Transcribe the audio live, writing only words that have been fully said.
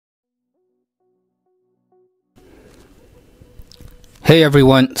Hey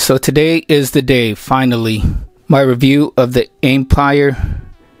everyone, so today is the day, finally, my review of the Aimpire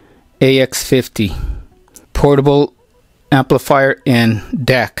AX50 portable amplifier and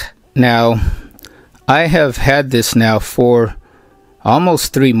DAC. Now, I have had this now for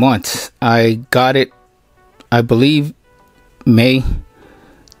almost 3 months. I got it, I believe, May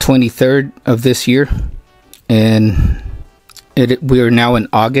 23rd of this year, and we are now in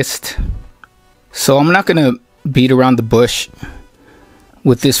August. So I'm not going to beat around the bush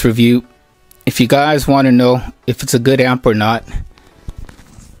with this review. If you guys want to know if it's a good amp or not,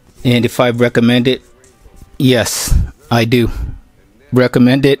 and if I recommend it, yes, I do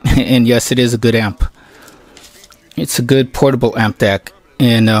recommend it, and yes, it is a good amp. It's a good portable amp-dac,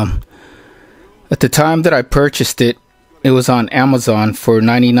 and at the time that I purchased it, it was on Amazon for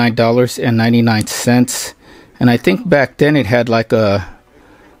 $99.99, and I think back then it had like a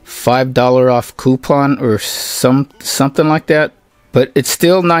 $5 off coupon or something like that. But it's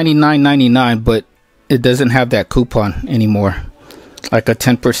still $99.99, but it doesn't have that coupon anymore, like a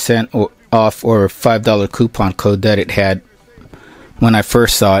 10% off or $5 coupon code that it had when I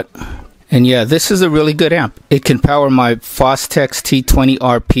first saw it. And yeah, this is a really good amp. It can power my Fostex T20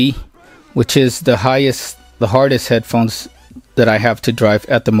 RP, which is the hardest headphones that I have to drive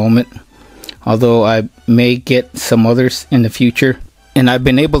at the moment, although I may get some others in the future. And I've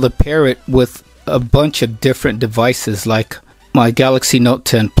been able to pair it with a bunch of different devices, like my Galaxy Note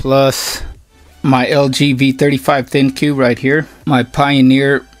 10 Plus, my LG V35 ThinQ right here, my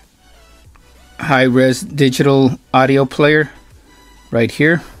Pioneer high-res digital audio player right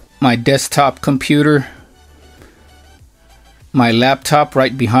here, my desktop computer, my laptop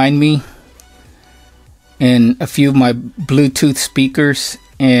right behind me, and a few of my Bluetooth speakers,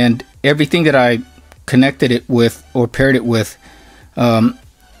 and everything that I connected it with or paired it with,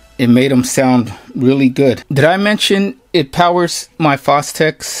 it made them sound really good. Did I mention it powers my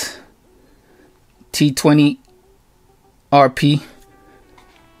Fostex T20 RP?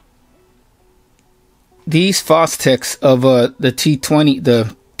 These Fostex of the T20,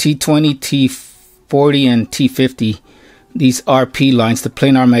 T40, and T50, these RP lines, the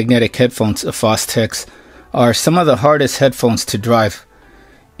planar magnetic headphones of Fostex, are some of the hardest headphones to drive.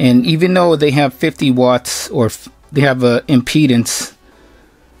 And even though they have 50 watts, or they have an impedance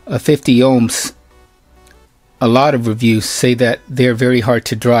of 50 ohms, a lot of reviews say that they're very hard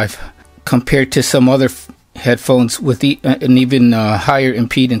to drive compared to some other headphones with an even higher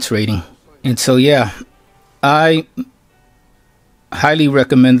impedance rating. And so yeah, I highly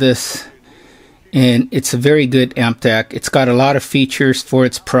recommend this, and it's a very good amp-dac. It's got a lot of features for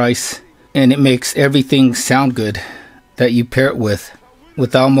its price, and it makes everything sound good that you pair it with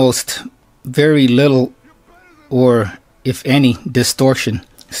almost very little, or if any, distortion.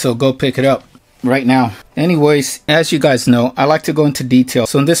 So go pick it up right now. Anyways, as you guys know, I like to go into detail.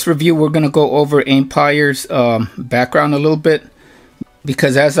 So in this review, we're going to go over Aimpire's background a little bit,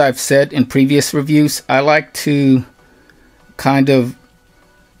 because as I've said in previous reviews, I like to kind of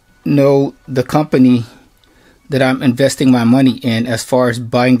know the company that I'm investing my money in as far as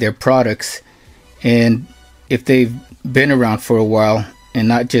buying their products, and if they've been around for a while and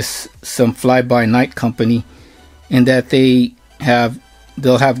not just some fly-by-night company, and that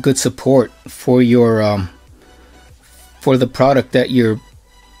they'll have good support for your for the product that you're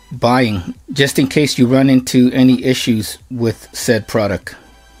buying, just in case you run into any issues with said product.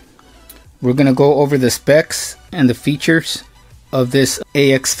 We're going to go over the specs and the features of this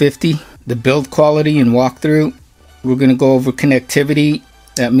AX50, the build quality and walkthrough. We're going to go over connectivity.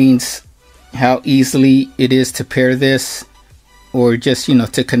 That means how easily it is to pair this, or just, you know,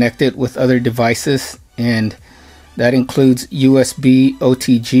 to connect it with other devices, and that includes USB,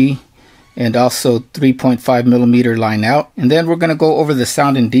 OTG, and also 3.5mm line out. And then we're going to go over the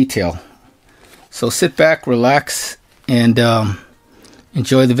sound in detail. So sit back, relax, and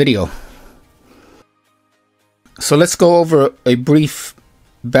enjoy the video. So let's go over a brief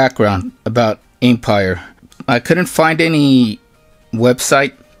background about Aimpire. I couldn't find any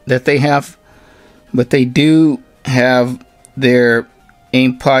website that they have, but they do have their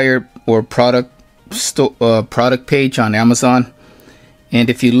Aimpire or product page on Amazon. And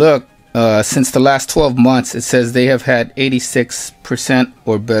if you look, since the last 12 months, it says they have had 86%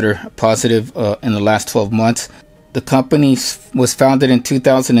 or better positive in the last 12 months. The company was founded in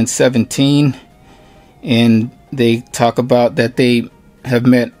 2017, and they talk about that they have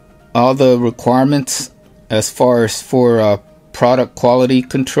met all the requirements as far as for product quality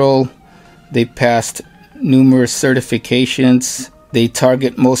control. They passed numerous certifications. They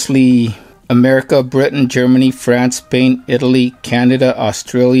target mostly America, Britain, Germany, France, Spain, Italy, Canada,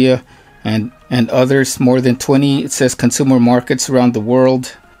 Australia, and and others, more than 20, it says, consumer markets around the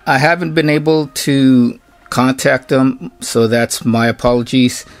world. I haven't been able to contact them, so that's my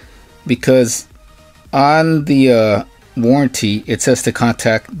apologies, because on the warranty it says to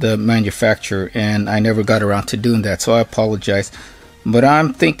contact the manufacturer, and I never got around to doing that, so I apologize. But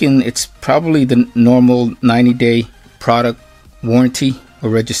I'm thinking it's probably the normal 90-day product warranty or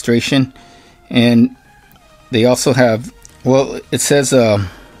registration. And they also have, well, it says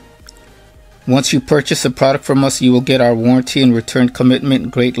once you purchase a product from us, you will get our warranty and return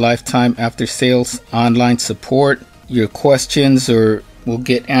commitment, great lifetime after sales online support. Your questions will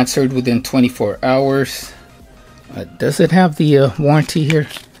get answered within 24 hours. Does it have the warranty here?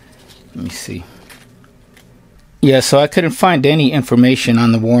 Let me see. Yeah, so I couldn't find any information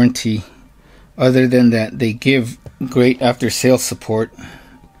on the warranty other than that they give great after sales support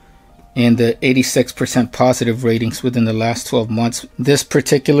and the 86% positive ratings within the last 12 months. This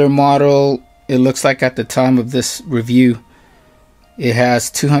particular model, it looks like at the time of this review, it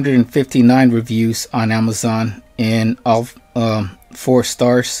has 259 reviews on Amazon and all 4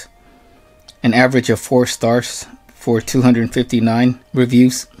 stars, an average of 4 stars for 259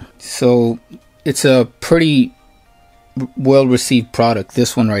 reviews. So it's a pretty well received product,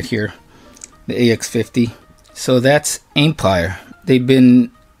 this one right here, the AX50. So that's Aimpire. They've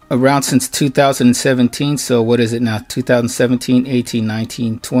been around since 2017, so what is it now, 2017, 18,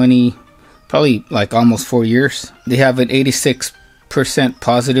 19, 20, probably like almost 4 years. They have an 86%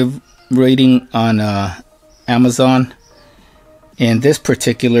 positive rating on Amazon, and this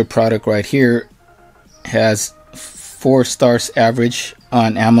particular product right here has 4 stars average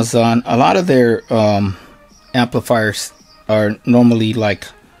on Amazon. A lot of their amplifiers are normally like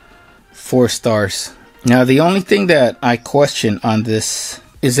 4 stars. Now the only thing that I question on this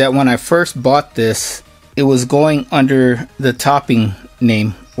is that when I first bought this, it was going under the topping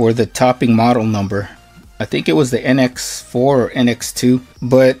name or the topping model number. I think it was the NX4 or NX2,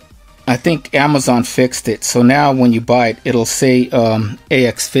 but I think Amazon fixed it. So now when you buy it, it'll say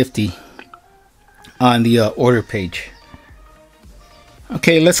AX50 on the order page.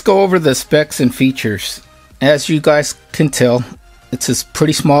 Okay, let's go over the specs and features. As you guys can tell, it's a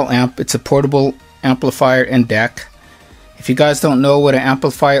pretty small amp. It's a portable amplifier and DAC. If you guys don't know what an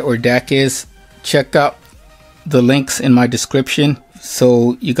amplifier or DAC is, check out the links in my description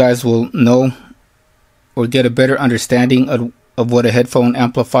so you guys will know or get a better understanding of what a headphone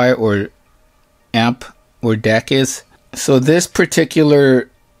amplifier or amp or DAC is. So this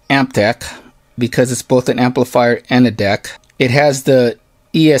particular amp-dac, because it's both an amplifier and a DAC, it has the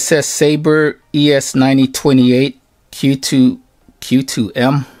ESS Sabre ES9028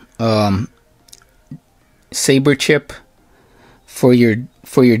 Q2M Sabre chip for your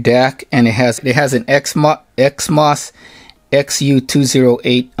DAC, and it has an XMOS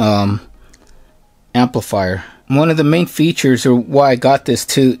XU208 amplifier. One of the main features, or why I got this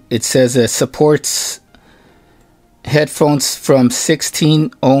too, it says it supports headphones from 16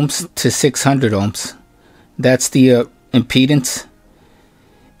 ohms to 600 ohms. That's the impedance,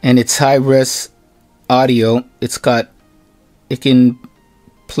 and it's high-res audio. It can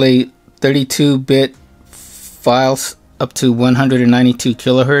play 32-bit files up to 192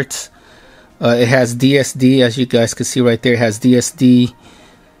 kilohertz. It has DSD, as you guys can see right there. It has DSD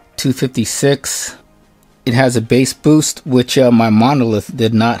 256. It has a bass boost, which my monolith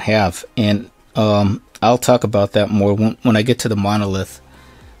did not have, and I'll talk about that more when I get to the monolith,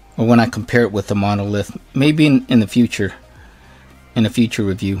 or when I compare it with the monolith, maybe in the future, in a future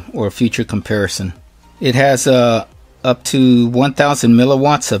review or a future comparison. It has up to 1000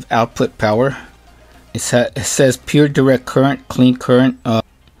 milliwatts of output power. It says pure direct current, clean current.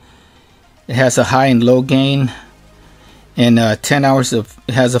 It has a high and low gain, and 10 hours of.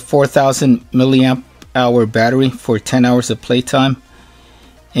 It has a 4000 milliamp hour battery for 10 hours of playtime.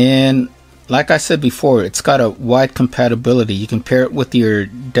 And like I said before, it's got a wide compatibility. You can pair it with your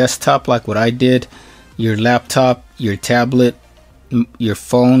desktop, like what I did, your laptop, your tablet, your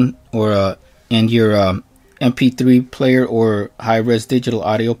phone, or and your MP3 player or high-res digital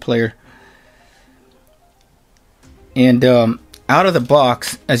audio player. And out of the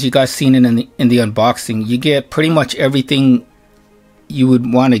box, as you guys seen it in the unboxing, you get pretty much everything you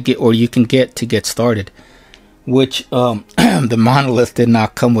would want to get, or you can get to get started. Which the monolith did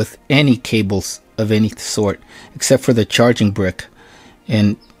not come with any cables of any sort, except for the charging brick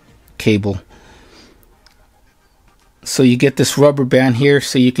and cable. So you get this rubber band here,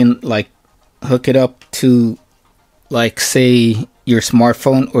 so you can like hook it up to, like, say your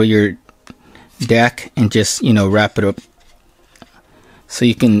smartphone or your DAC, and just, you know, wrap it up so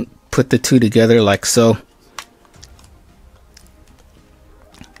you can put the two together like so.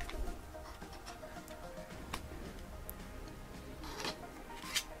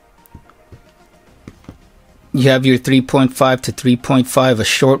 you have your 3.5 to 3.5, a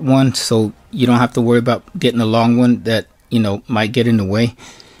short one, so you don't have to worry about getting a long one that, you know, might get in the way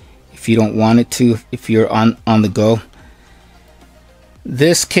if you don't want it to, if you're on the go.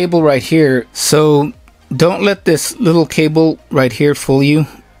 This cable right here, so don't let this little cable right here fool you,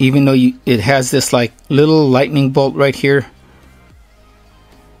 even though it has this like little lightning bolt right here.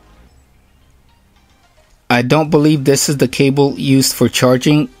 I don't believe this is the cable used for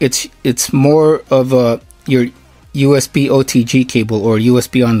charging. It's more of your USB OTG cable, or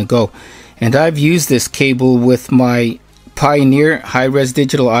USB on the go. And I've used this cable with my Pioneer high-res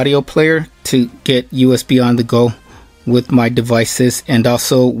digital audio player to get USB on the go with my devices, and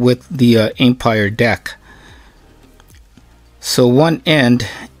also with the Aimpire DAC. So one end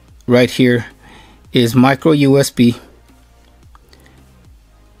right here is micro USB,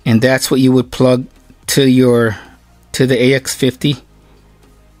 and that's what you would plug to the AX50.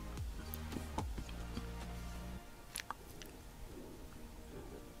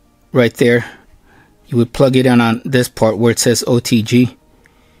 Right there, you would plug it in on this part where it says OTG.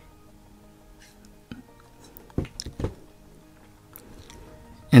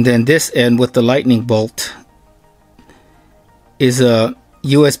 And then this end with the lightning bolt is a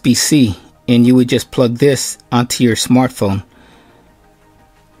USB-C, and you would just plug this onto your smartphone.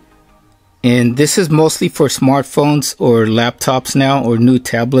 And this is mostly for smartphones or laptops now, or new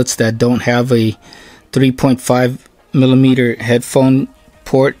tablets that don't have a 3.5mm headphone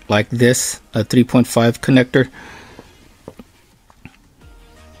port like this, a 3.5 connector.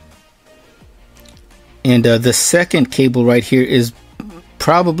 And the second cable right here is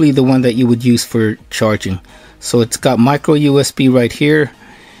probably the one that you would use for charging. So it's got micro USB right here,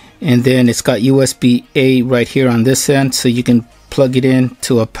 and then it's got USB-A right here on this end, so you can plug it in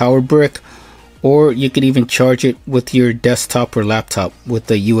to a power brick, or you could even charge it with your desktop or laptop with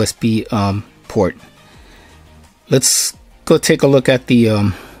the USB port. Let's go take a look at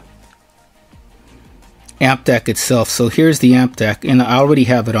the amp-dac itself. So here's the amp-dac, and I already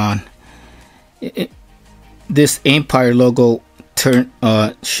have it on. This Aimpire logo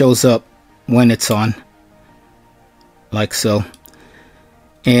shows up when it's on, like so.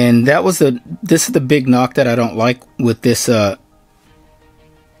 And this is the big knock that I don't like with this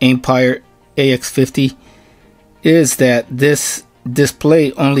Aimpire AX50, is that this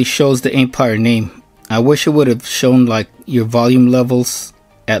display only shows the Aimpire name. I wish it would have shown like your volume levels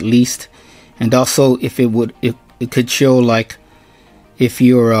at least, and also if it could show like if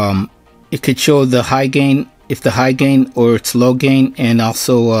you're it could show the high gain, if the high gain or it's low gain, and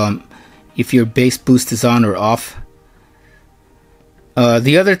also if your bass boost is on or off.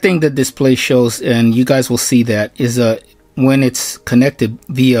 The other thing the display shows, and you guys will see that, is when it's connected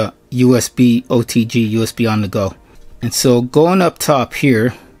via USB OTG, USB on the go. And so going up top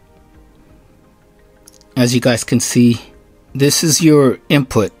here, as you guys can see, this is your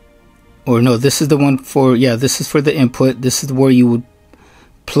input, or no, this is the one for, yeah, this is for the input. This is where you would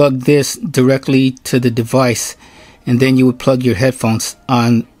plug this directly to the device, and then you would plug your headphones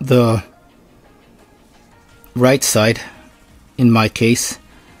on the right side in my case.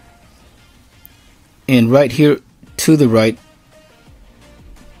 And right here to the right,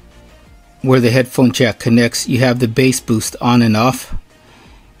 where the headphone jack connects, you have the bass boost on and off.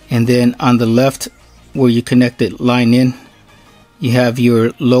 And then on the left, where you connect it line in, you have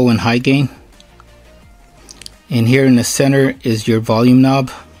your low and high gain. And here in the center is your volume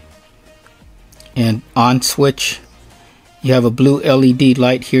knob and on switch. You have a blue LED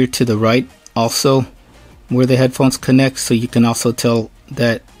light here to the right also, where the headphones connect, so you can also tell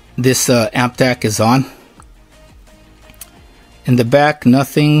that this amp-dac is on. In the back,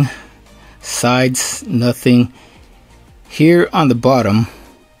 nothing. Sides, nothing. Here on the bottom,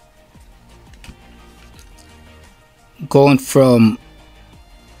 going from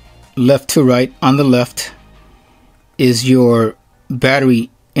left to right, on the left is your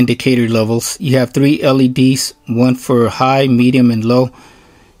battery indicator levels. You have 3 LEDs, one for high, medium, and low.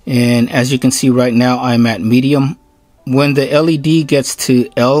 And as you can see right now, I'm at medium. When the LED gets to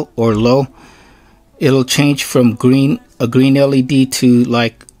L or low, it'll change from a green LED to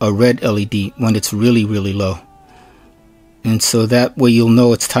like a red LED when it's really, really low. And so that way you'll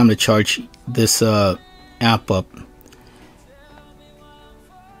know it's time to charge this amp up.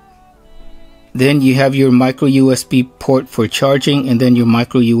 Then you have your micro USB port for charging, and then your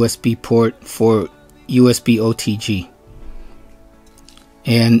micro USB port for USB OTG.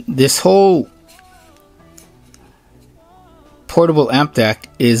 And this whole portable amp-dac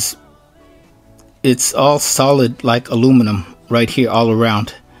it's all solid like aluminum right here all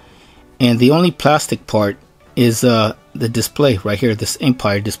around. And the only plastic part is the display right here, this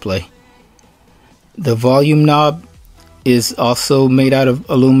Aimpire display. The volume knob is also made out of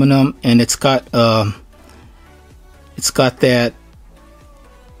aluminum, and it's got that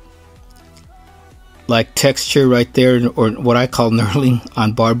like texture right there, or what I call knurling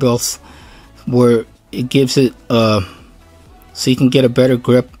on barbells, where it gives it so you can get a better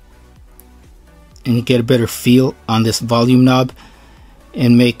grip and you get a better feel on this volume knob,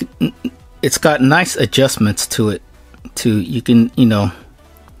 and it's got nice adjustments to it too. You can, you know,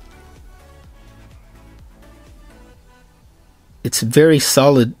 it's a very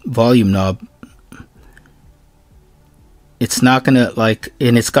solid volume knob. It's not gonna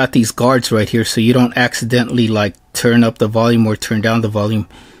and it's got these guards right here, so you don't accidentally like turn up the volume or turn down the volume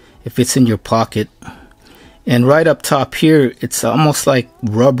if it's in your pocket. And right up top here, it's almost like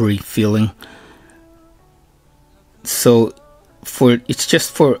rubbery feeling. So it's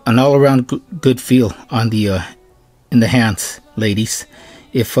just for an all-around good feel on the in the hands, ladies,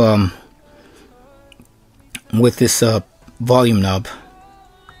 if with this volume knob.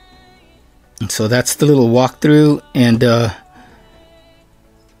 And so that's the little walkthrough, and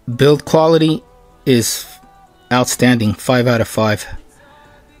build quality is outstanding, 5 out of 5.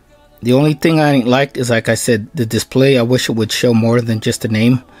 The only thing I didn't like is, like I said, the display. I wish it would show more than just a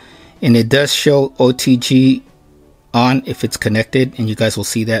name, and it does show OTG on if it's connected, and you guys will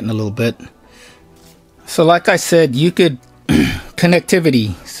see that in a little bit. So like I said, you could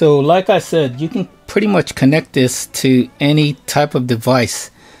connectivity. So like I said, you can pretty much connect this to any type of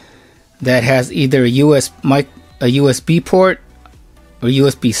device that has either a USB port, or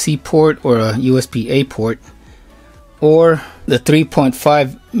USB-C port, or a USB-A port, or the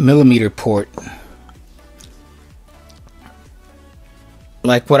 3.5mm port,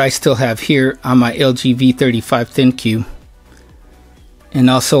 like what I still have here on my LG V35 ThinQ, and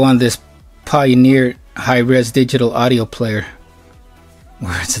also on this Pioneer high-res digital audio player.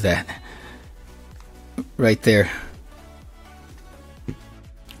 Where's that? Right there.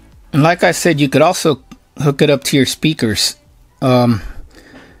 And like I said, you could also hook it up to your speakers. Not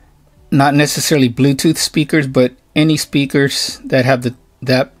necessarily Bluetooth speakers, but any speakers that have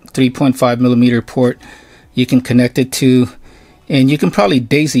that 3.5mm port, you can connect it to, and you can probably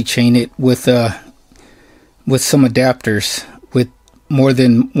daisy chain it with some adapters with more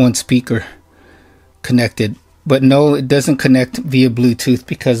than one speaker connected. But no, it doesn't connect via Bluetooth,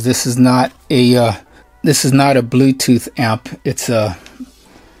 because this is not a Bluetooth amp. It's a,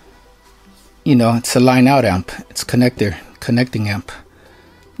 you know, it's a line out amp. It's connecting amp.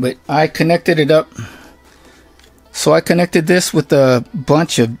 But I connected it up. So I connected this with a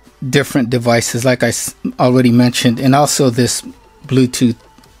bunch of different devices, like I already mentioned, and also this Bluetooth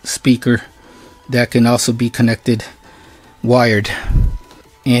speaker that can also be connected wired.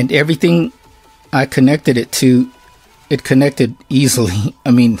 And everything I connected it to, it connected easily.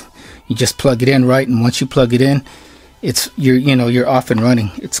 I mean, you just plug it in, right? And once you plug it in, you're off and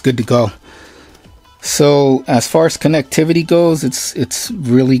running. It's good to go. So as far as connectivity goes, it's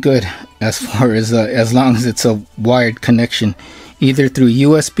really good, as far as long as it's a wired connection, either through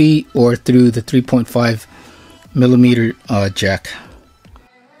USB or through the 3.5mm jack.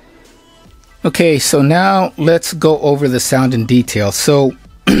 Okay, so now let's go over the sound in detail. So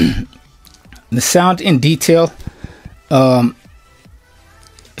the sound in detail,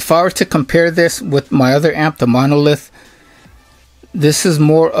 if I were to compare this with my other amp, the Monolith, this is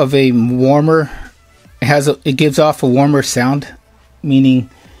more of a warmer. It gives off a warmer sound, meaning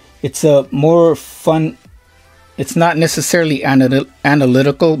it's a more fun. It's not necessarily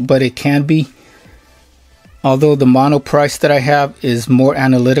analytical, but it can be. Although the mono price that I have is more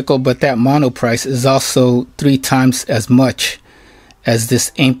analytical, but that mono price is also 3 times as much as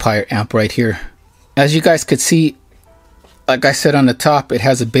this Aimpire amp right here. As you guys could see, like I said on the top, it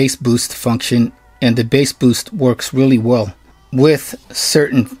has a bass boost function, and the bass boost works really well with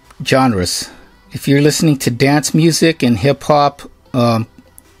certain genres. If you're listening to dance music and hip hop,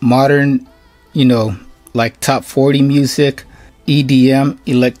 modern, you know, like top 40 music, EDM,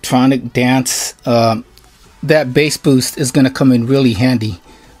 electronic dance, that bass boost is going to come in really handy.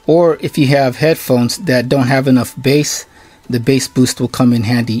 Or if you have headphones that don't have enough bass, the bass boost will come in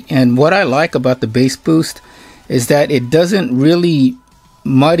handy. And what I like about the bass boost is that it doesn't really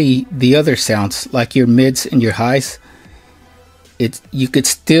muddy the other sounds, like your mids and your highs. You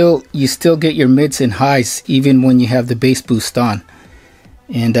still get your mids and highs even when you have the bass boost on.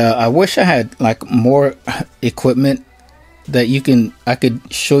 And I wish I had like more equipment that I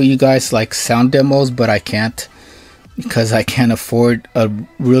could show you guys like sound demos, but I can't, because I can't afford a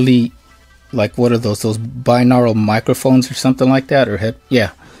really, like, what are those binaural microphones or something like that, or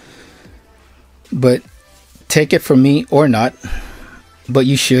yeah. But take it from me or not, but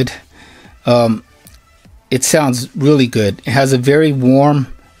you should. it sounds really good. It has a very warm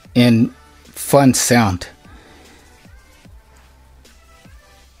and fun sound.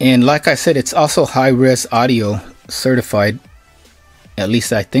 And like I said, it's also high-res audio certified. At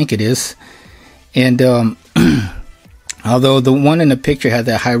least I think it is. And although the one in the picture had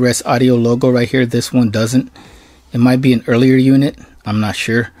that high-res audio logo right here, this one doesn't. It might be an earlier unit. I'm not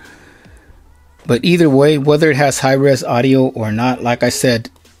sure. But either way, whether it has high-res audio or not, like I said,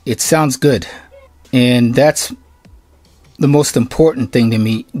 it sounds good. And that's the most important thing to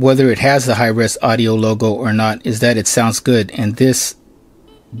me, whether it has the high-res audio logo or not, is that it sounds good. And this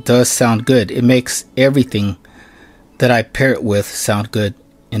does sound good. It makes everything that I pair it with sound good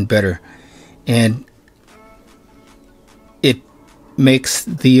and better. And it makes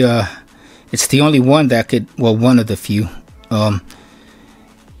the it's the only one that could, well, one of the few, and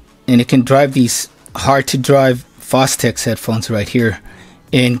it can drive these hard to drive Fostex headphones right here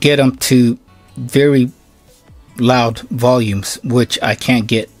and get them to very loud volumes, which I can't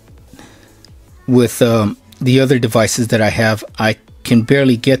get with the other devices that I have. I can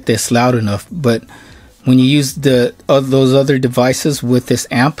barely get this loud enough, but when you use those other devices with this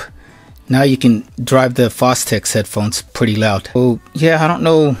amp, now you can drive the Fostex headphones pretty loud. Oh yeah, I don't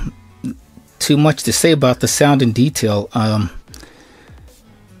know too much to say about the sound in detail.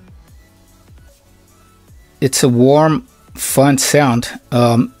 It's a warm, fun sound,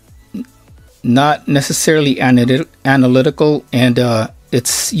 not necessarily analytical, and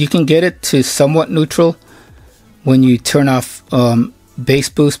you can get it to somewhat neutral when you turn off bass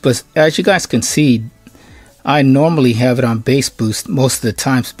boost. But as you guys can see, I normally have it on bass boost most of the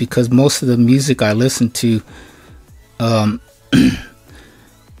times, because most of the music I listen to,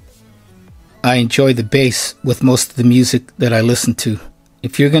 I enjoy the bass with most of the music that I listen to.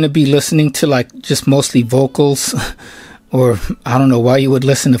 If you're going to be listening to like just mostly vocals, or I don't know why you would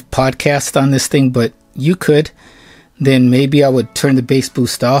listen to podcasts on this thing, but you could, then maybe I would turn the bass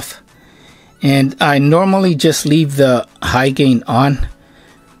boost off. And I normally just leave the high gain on,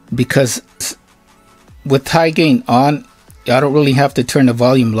 because with high gain on, I don't really have to turn the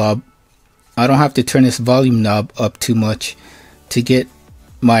volume knob. I don't have to turn this volume knob up too much to get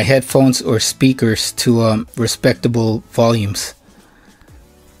my headphones or speakers to respectable volumes.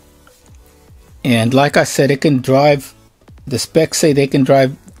 And like I said, it can drive, the specs say they can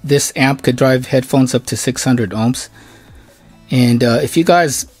drive, this amp could drive headphones up to 600 ohms. And if you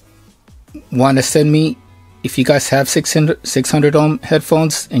guys want to send me, if you guys have 600 ohm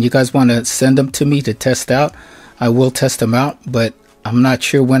headphones and you guys want to send them to me to test out, I will test them out. But I'm not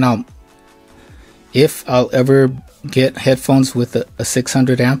sure when if I'll ever get headphones with a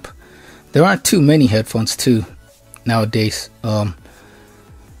 600 amp. There aren't too many headphones too nowadays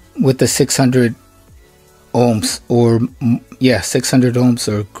with the 600 ohms, or yeah, 600 ohms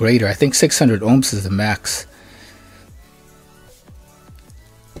or greater. I think 600 ohms is the max.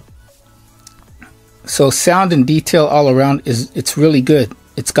 So sound and detail all around, it's really good.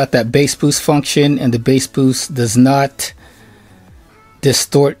 It's got that bass boost function, and the bass boost does not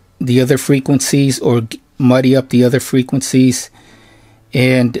distort the other frequencies or muddy up the other frequencies,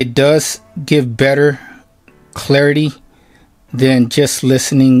 and it does give better clarity than just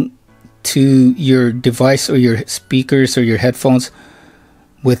listening to your device or your speakers or your headphones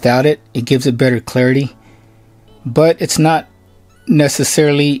without it. It gives it better clarity, but it's not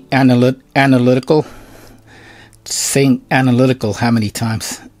necessarily analytical. Saying analytical how many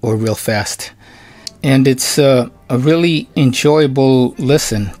times, or real fast. And it's a really enjoyable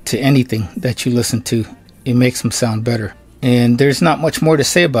listen to anything that you listen to. It makes them sound better. And there's not much more to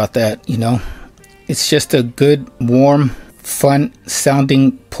say about that, you know. It's just a good, warm, fun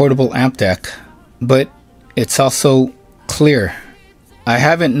sounding portable amp-dac, but it's also clear. I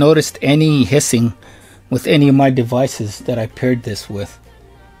haven't noticed any hissing with any of my devices that I paired this with.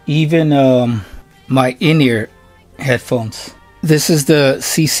 Even my in-ear headphones. This is the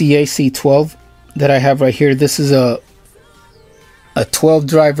CCA C12 that I have right here. This is a 12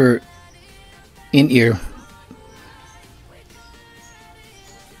 driver in-ear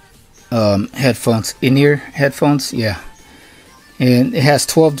headphones. In-ear headphones, yeah. And it has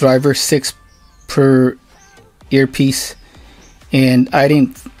 12 drivers, 6 per earpiece. And I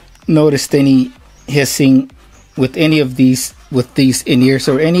didn't notice any hissing with any of these, with these in-ears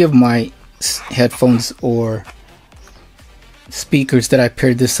or any of my headphones or speakers that I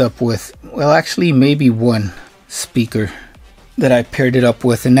paired this up with. Well, actually maybe one speaker that I paired it up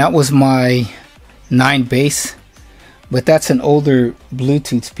with, and that was my 9 bass, but that's an older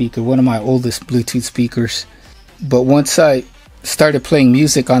Bluetooth speaker, one of my oldest Bluetooth speakers. But once I started playing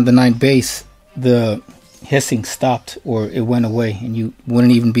music on the 9 bass, the hissing stopped, or it went away, and you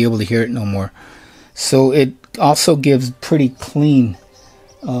wouldn't even be able to hear it no more. so it also gives pretty clean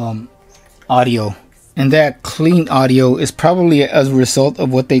audio. And that clean audio is probably as a result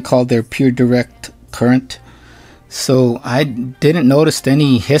of what they call their pure direct current. So I didn't notice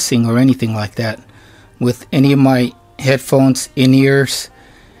any hissing or anything like that with any of my headphones, in-ears,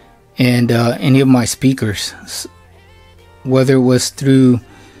 and any of my speakers. Whether it was through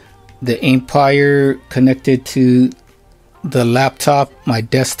the Aimpire connected to the laptop, my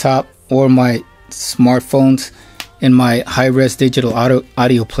desktop, or my smartphones, and my high-res digital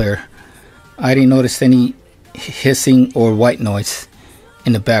audio player, I didn't notice any hissing or white noise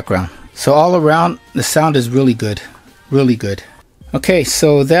in the background. So all around, the sound is really good, really good. Okay,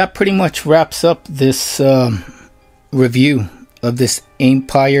 so that pretty much wraps up this review of this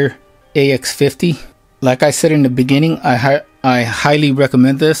Aimpire AX50. Like I said in the beginning, I highly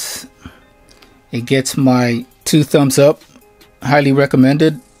recommend this. It gets my 2 thumbs up, highly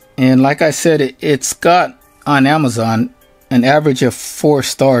recommended. And like I said, it's got on Amazon an average of 4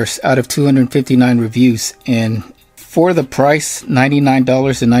 stars out of 259 reviews, and for the price,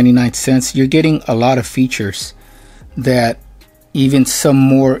 $99.99, you're getting a lot of features that even some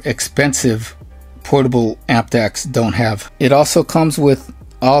more expensive portable amp-dacs don't have. It also comes with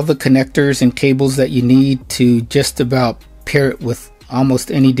all the connectors and cables that you need to just about pair it with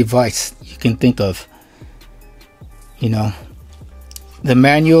almost any device you can think of. You know, the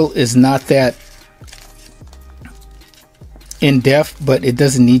manual is not that in-depth, but it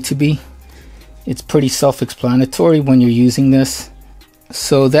doesn't need to be. It's pretty self-explanatory when you're using this.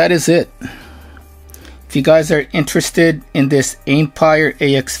 So that is it. If you guys are interested in this Aimpire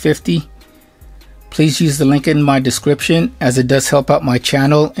AX50, please use the link in my description, as it does help out my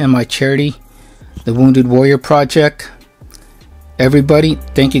channel and my charity, the Wounded Warrior Project. Everybody,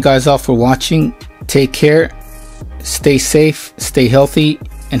 thank you guys all for watching. Take care, stay safe, stay healthy,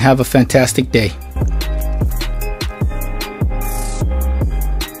 and have a fantastic day.